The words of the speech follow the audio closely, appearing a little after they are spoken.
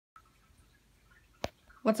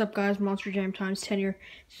What's up, guys? Monster Jam Times 10 here.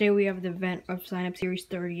 Today we have the event of Sign Up Series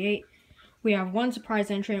 38. We have one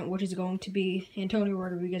surprise entrant, which is going to be Antonio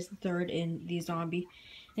Rodriguez III in the Zombie.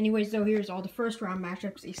 Anyways, though, here's all the first round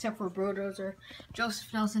matchups except for Brodozer.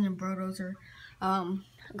 Joseph Nelson and Brodozer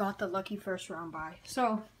got the lucky first round bye.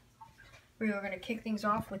 So we are going to kick things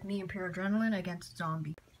off with me and Pure Adrenaline against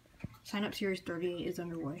Zombie. Sign Up Series 38 is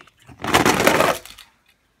underway.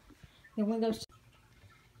 The windows.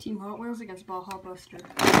 Team Hot Wheels against Baja Buster.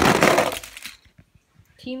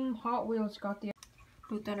 Team Hot Wheels got the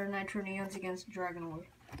Blue Thunder Nitro Neons against Dragonoid.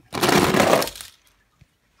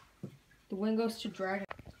 The win goes to Dragon.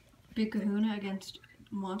 Big Kahuna against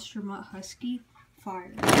Monster Mutt Husky.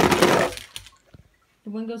 Fire. The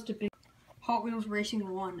win goes to Big Hot Wheels Racing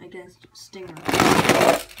 1 against Stinger.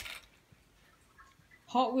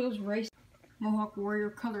 Hot Wheels Racing Mohawk Warrior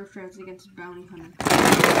Color Threads against Bounty Hunter.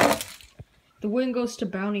 The win goes to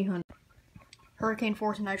Bounty Hunter. Hurricane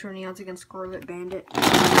Force Nitro Neons against Scarlet Bandit.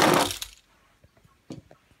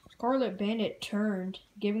 Scarlet Bandit turned,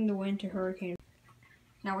 giving the win to Hurricane.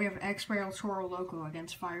 Now we have X-Ray El Toro Loco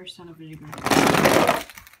against Fire Son of a Digger.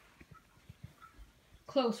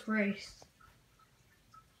 Close race.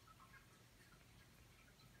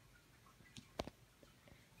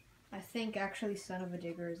 I think actually Son of a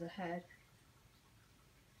Digger is ahead.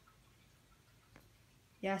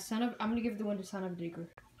 Yeah, I'm gonna give the win to Son of a Digger.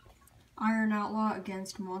 Iron Outlaw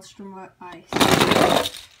against Monster Mutt Ice.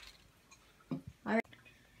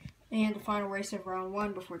 And the final race of round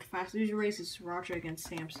 1 before the Fast Loser race is Sriracha against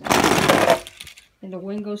Samson. And the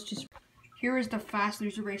win goes to. Here is the Fast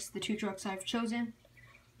Loser race, the 2 trucks I've chosen.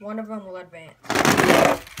 One of them will advance.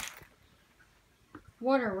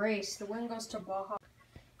 What a race. The win goes to Baja.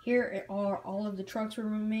 Here are all of the trucks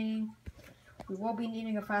remaining. We will be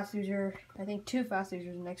needing a Fast Loser, I think 2 Fast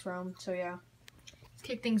Losers in the next round, so yeah. Let's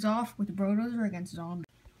kick things off with Brodozer against Zombie.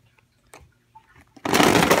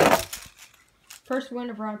 First win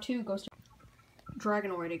of round 2 goes to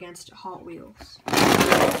Dragonoid against Hot Wheels.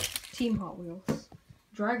 Team Hot Wheels.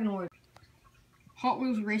 Dragonoid. Hot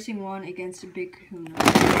Wheels Racing 1 against Big Kahuna.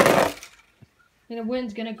 And the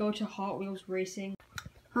win's gonna go to Hot Wheels Racing.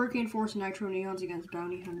 Hurricane Force Nitro Neons against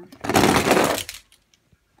Bounty Hunter.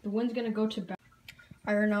 The win's gonna go to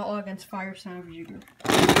Iron Outlaw against Fire Son of a Digger.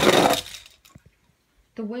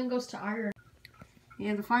 The win goes to Iron.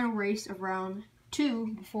 And the final race of round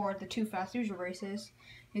 2 before the 2 Fast Loser races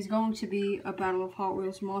is going to be a battle of Hot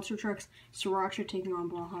Wheels Monster Trucks. Sriracha taking on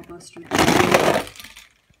Baja Buster.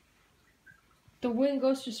 The win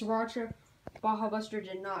goes to Sriracha. Baja Buster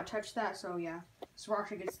did not touch that, so yeah,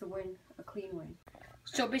 Sriracha gets the win, a clean win.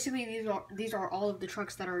 So basically, these are all of the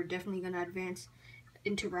trucks that are definitely going to advance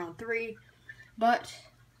into round 3, but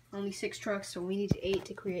only 6 trucks, so we need 8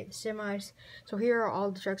 to create the semis. So here are all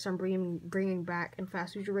the trucks I'm bringing back in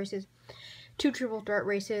Fast Loser races. 2 triple threat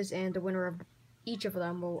races, and the winner of each of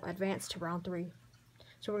them will advance to round 3.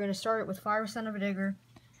 So we're going to start it with Fire Son of a Digger,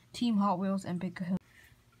 Team Hot Wheels, and Big Kahuna.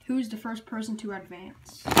 Who's the first person to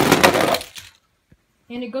advance?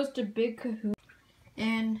 And it goes to Big Kahuna.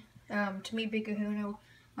 And to me, Big Kahuna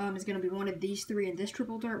is going to be one of these 3 in this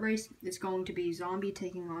triple threat race. It's going to be Zombie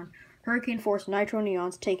taking on Hurricane Force Nitro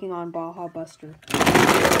Neons taking on Baja Buster.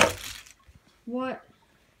 What?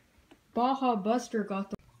 Baja Buster got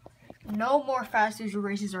the. No more Fast Loser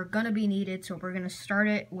races are going to be needed, so we're going to start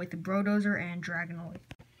it with Brodozer and Dragonoid.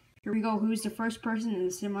 Here we go. Who's the first person in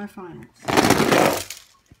the semifinals?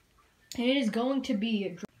 And it is going to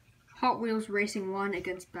be Hot Wheels Racing 1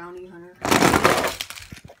 against Bounty Hunter.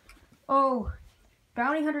 Oh,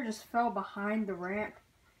 Bounty Hunter just fell behind the ramp.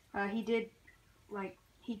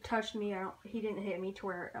 He touched me out. He didn't hit me to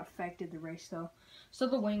where it affected the race, though. So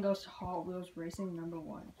the win goes to Hot Wheels Racing number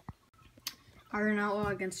 1. Iron Outlaw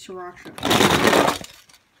against Sriracha.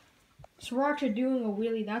 Sriracha doing a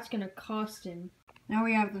wheelie, that's going to cost him. Now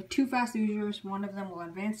we have the 2 Fast Losers. One of them will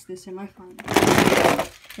advance to the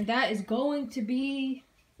semifinals. And that is going to be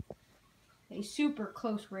a super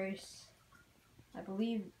close race. I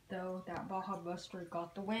believe, though, that Baja Buster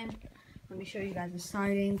got the win. Let me show you guys the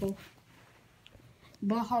side angle.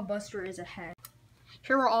 Baja Buster is ahead.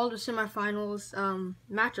 Here are all the semifinals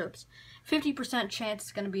matchups. 50% chance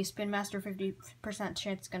it's going to be Spin Master, 50%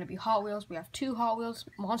 chance it's going to be Hot Wheels. We have 2 Hot Wheels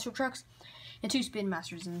Monster Trucks and 2 Spin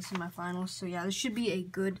Masters in the semifinals. So yeah, this should be a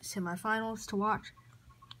good semifinals to watch.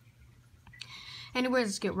 Anyways,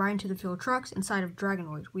 let's get right into the field trucks. Inside of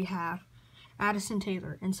Dragonoid, we have Addison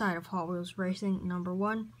Taylor. Inside of Hot Wheels Racing number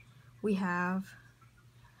 1, we have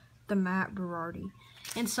the Matt Berardi.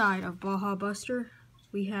 Inside of Baja Buster,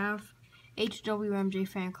 we have HWMJ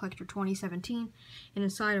Fan Collector 2017. And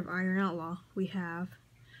inside of Iron Outlaw, we have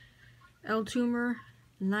El Tumer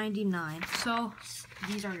 99. So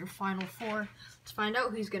these are your final 4. Let's find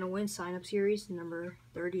out who's going to win sign-up series number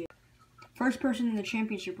 38. First person in the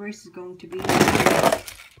championship race is going to be...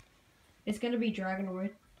 It's going to be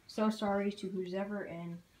Dragonoid. So sorry to who's ever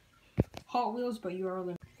in Hot Wheels, but you are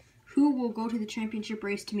eliminated. Who will go to the championship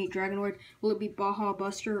race to meet Dragonoid? Will it be Baja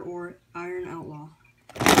Buster or Iron Outlaw?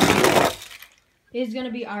 It's going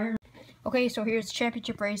to be Iron. Okay, so here's the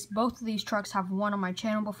championship race. Both of these trucks have won on my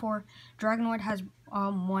channel before. Dragonoid has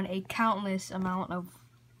won a countless amount of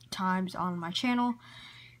times on my channel.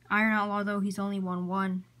 Iron Outlaw, though, he's only won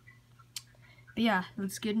 1. But yeah,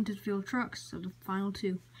 let's get into the field of trucks. So the final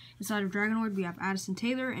 2. Inside of Dragonoid, we have Addison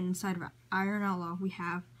Taylor, and inside of Iron Outlaw, we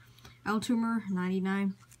have L-Tumer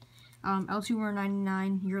 99. L-Tumer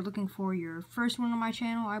 99, you're looking for your first one on my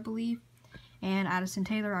channel, I believe. And Addison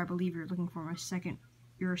Taylor, I believe you're looking for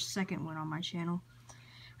your second one on my channel.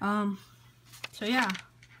 So yeah,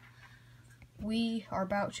 we are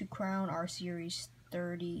about to crown our Series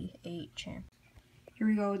 38 champ. Here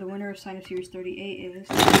we go. The winner of sign-up Series 38 is...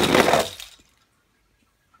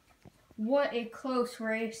 What a close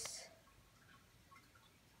race.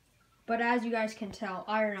 But as you guys can tell,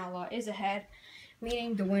 Iron Outlaw is ahead,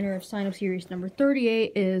 meaning the winner of sign-up series number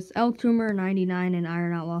 38 is L-Tumer 99 and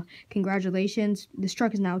Iron Outlaw. Congratulations. This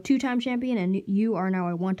truck is now a 2-time champion, and you are now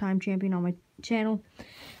a 1-time champion on my channel.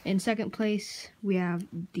 In second place, we have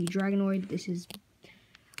the Dragonoid. This is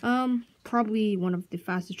probably one of the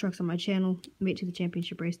fastest trucks on my channel. Made it to the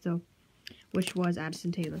championship race, though, which was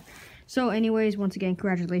Addison Taylor. So anyways, once again,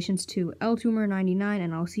 congratulations to L-Tumer 99,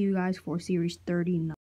 and I'll see you guys for Series 39.